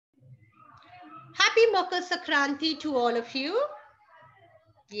Happy Makar Sankranti to all of you.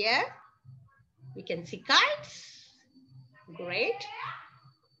 Yeah, we can see kites. Great.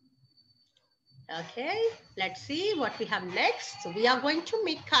 Okay, let's see what we have next. So we are going to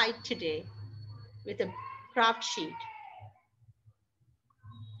make kite today with a craft sheet.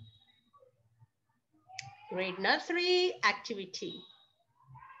 Grade nursery activity.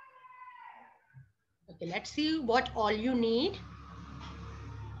 Okay, let's see what all you need.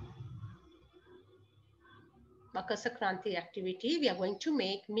 Makar Sankranti activity. We are going to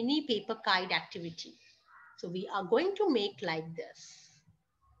make mini paper kite activity. So we are going to make like this.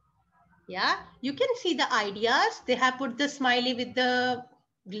 Yeah, you can see the ideas. They have put the smiley with the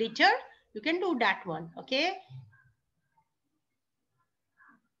glitter. You can do that one, okay?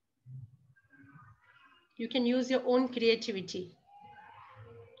 You can use your own creativity.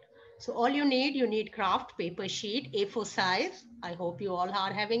 So all you need craft paper sheet, A4 size. I hope you all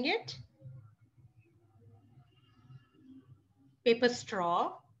are having it. Paper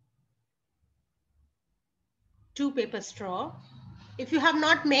straw. 2 paper straw. If you have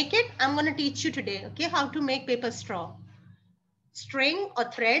not make it, I'm going to teach you today, okay, how to make paper straw. String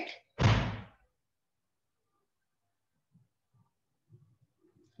or thread.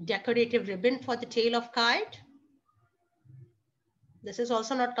 Decorative ribbon for the tail of kite. This is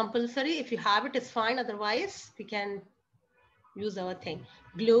also not compulsory. If you have it, it's fine. Otherwise, we can use our thing.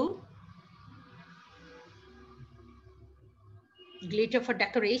 Glue. Glitter for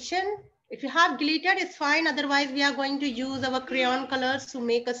decoration. If you have glitter, it's fine. Otherwise, we are going to use our crayon colors to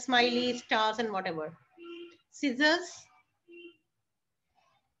make a smiley, stars, and whatever. Scissors.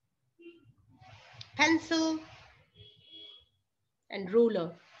 Pencil. And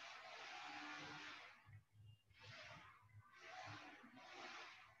ruler.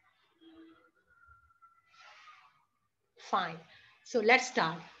 Fine. So let's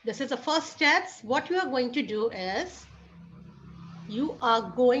start. This is the first steps. What you are going to do is you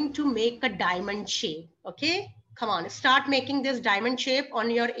are going to make a diamond shape. Okay, come on, start making this diamond shape on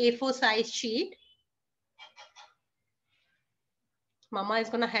your A4 size sheet. Mama is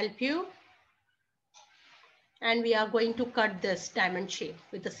going to help you. And we are going to cut this diamond shape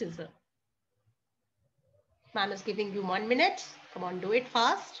with the scissor. Ma'am is giving you 1 minute. Come on, do it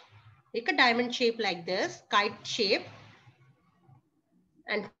fast. Make a diamond shape like this, kite shape,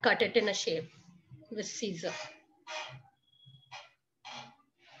 and cut it in a shape with scissor.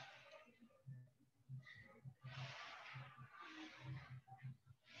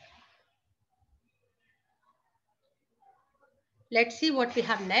 Let's see what we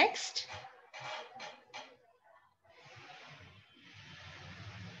have next.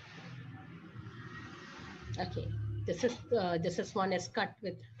 Okay, this is one is cut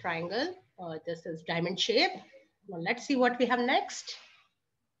with triangle. This is diamond shape. Now let's see what we have next.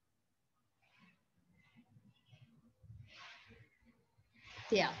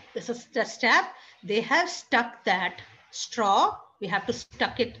 Yeah, this is the step. They have stuck that straw. We have to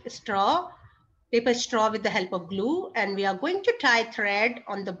stuck it paper straw with the help of glue, and we are going to tie thread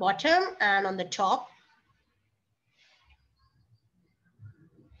on the bottom and on the top.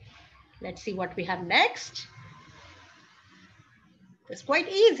 Let's see what we have next. It's quite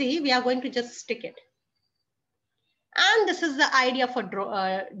easy. We are going to just stick it. And this is the idea for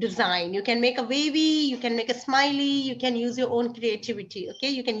design. You can make a wavy, you can make a smiley, you can use your own creativity, okay?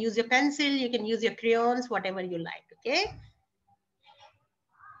 You can use your pencil, you can use your crayons, whatever you like, okay?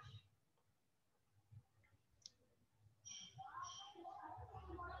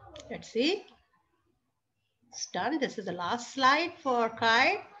 Let's see. It's done. This is the last slide for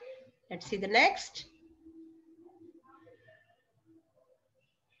kite. Let's see the next.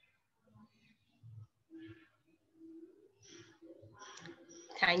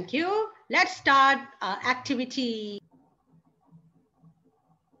 Thank you. Let's start activity.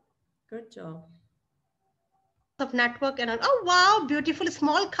 Good job. Of network and oh wow, beautiful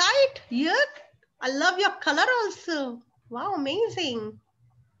small kite. Yuck. I love your color also. Wow, amazing.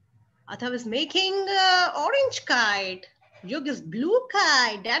 Athav is making orange kite. Yug is blue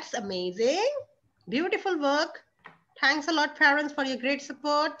kite. That's amazing. Beautiful work. Thanks a lot, parents, for your great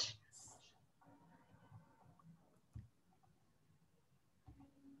support.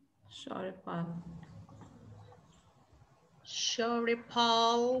 Shauripal.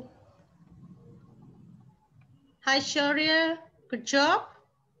 Shauripal. Hi, Shaurya. Good job.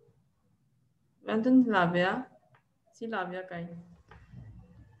 Well done, Lavya. See Lavya kind.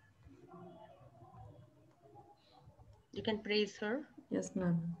 You can praise her. Yes,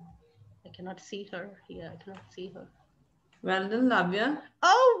 ma'am. I cannot see her here. I cannot see her. Well done, Lavya.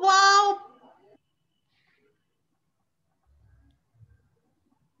 Oh, wow.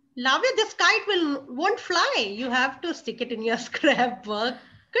 Lavya, this kite won't fly. You have to stick it in your scrapbook.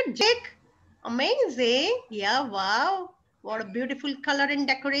 Good job. Amazing. Yeah, wow. What a beautiful color and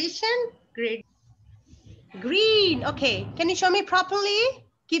decoration. Great. Green. Okay. Can you show me properly?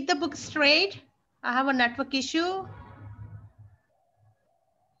 Keep the book straight. I have a network issue.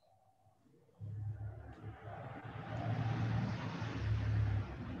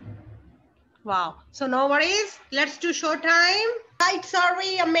 Wow. So no worries. Let's do show time. Right,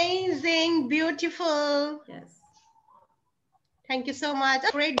 sorry. Amazing. Beautiful. Yes. Thank you so much.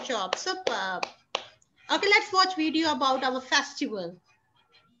 Great job. Superb. Okay, let's watch video about our festival.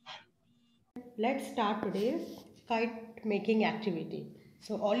 Let's start today's kite making activity.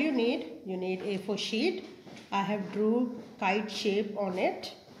 So all you need A4 sheet. I have drew kite shape on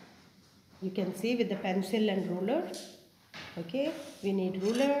it. You can see with the pencil and ruler. Okay, we need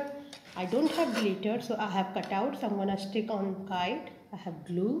ruler. I don't have glitter, so I have cut out. So I'm gonna stick on kite. I have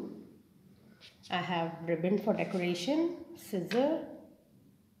glue. I have ribbon for decoration, scissor,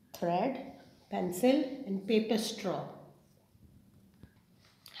 thread, pencil, and paper straw.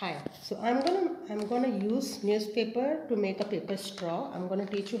 Hi. So I'm gonna use newspaper to make a paper straw. I'm gonna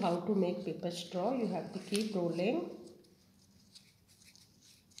teach you how to make paper straw. You have to keep rolling.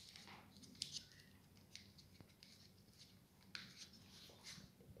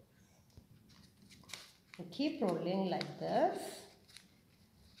 Keep rolling like this.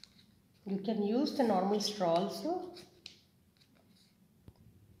 You can use the normal straw also.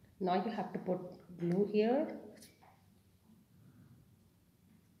 Now you have to put glue here.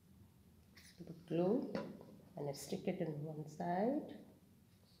 Put glue and stick it in one side.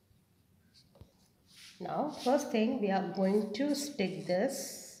 Now first thing, we are going to stick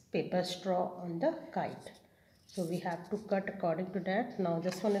this paper straw on the kite. So we have to cut according to that. Now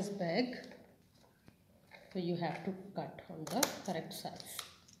this one is big, so you have to cut on the correct size.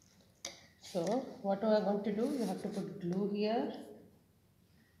 So what are we going to do? You have to put glue here.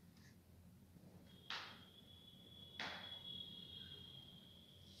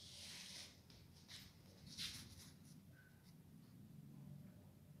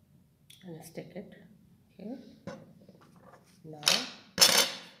 And stick it. Okay. Now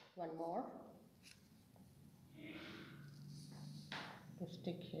one more to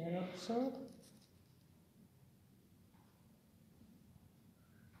stick here also.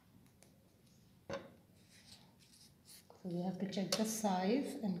 So we have to check the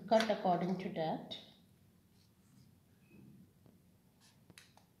size and cut according to that.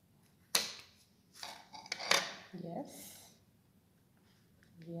 Yes.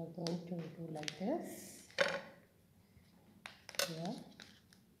 We are going to do like this. Yeah.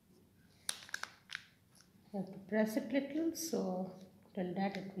 You have to press it little so till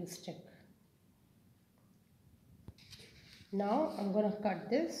that it will stick. Now I'm gonna cut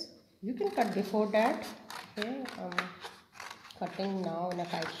this. You can cut before that. Okay, I'm cutting now in a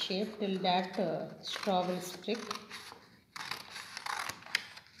kite shape till that straw will stick.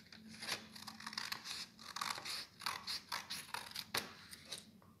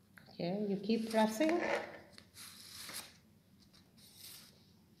 Okay, you keep pressing.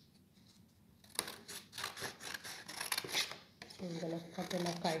 I'm gonna cut in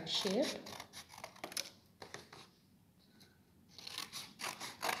a kite shape.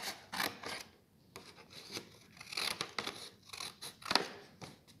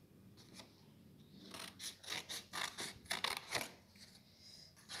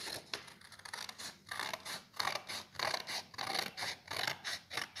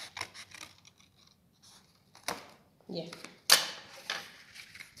 Yeah.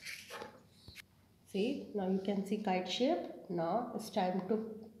 See, now you can see kite shape. Now it's time to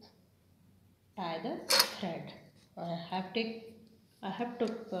tie the thread. I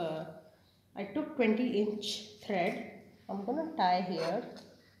took 20-inch thread. I'm gonna tie here.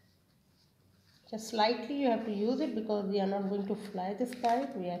 Just slightly you have to use it because we are not going to fly this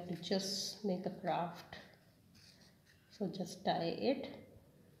kite. We have to just make a craft. So just tie it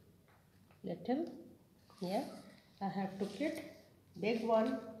little. Yeah, I have took it big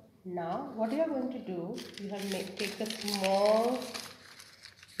one. Now what you are going to do, you have to take a small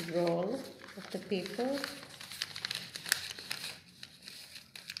roll of the paper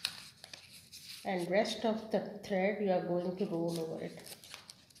and rest of the thread you are going to roll over it.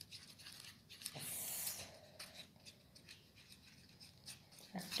 Yes.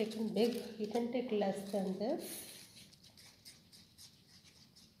 I've taken big, you can take less than this.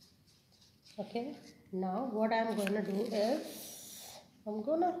 Okay, now what I'm going to do is I'm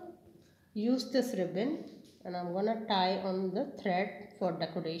going to use this ribbon and I'm going to tie on the thread for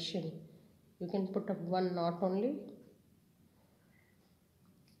decoration. You can put up one knot only.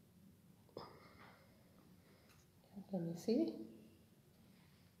 Can you see?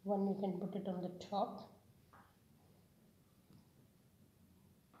 One you can put it on the top.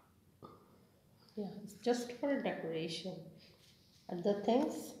 Yeah, it's just for decoration. Other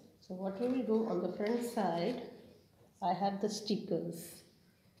things. So what we will do on the front side, I have the stickers.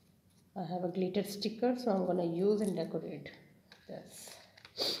 I have a glitter sticker, so I'm going to use and decorate this.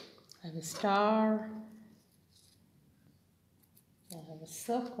 I have a star. I have a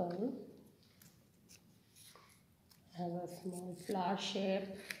circle. I have a small flower shape.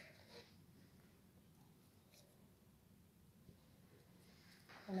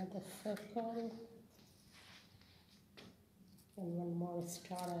 Another circle. And one more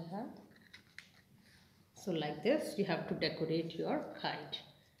star I have. So like this, you have to decorate your kite.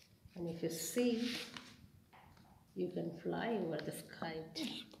 And if you see, you can fly over this kite.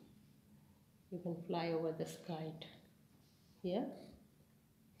 You can fly over this kite. Yeah.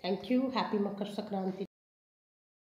 Thank you. Happy Makar Sankranti.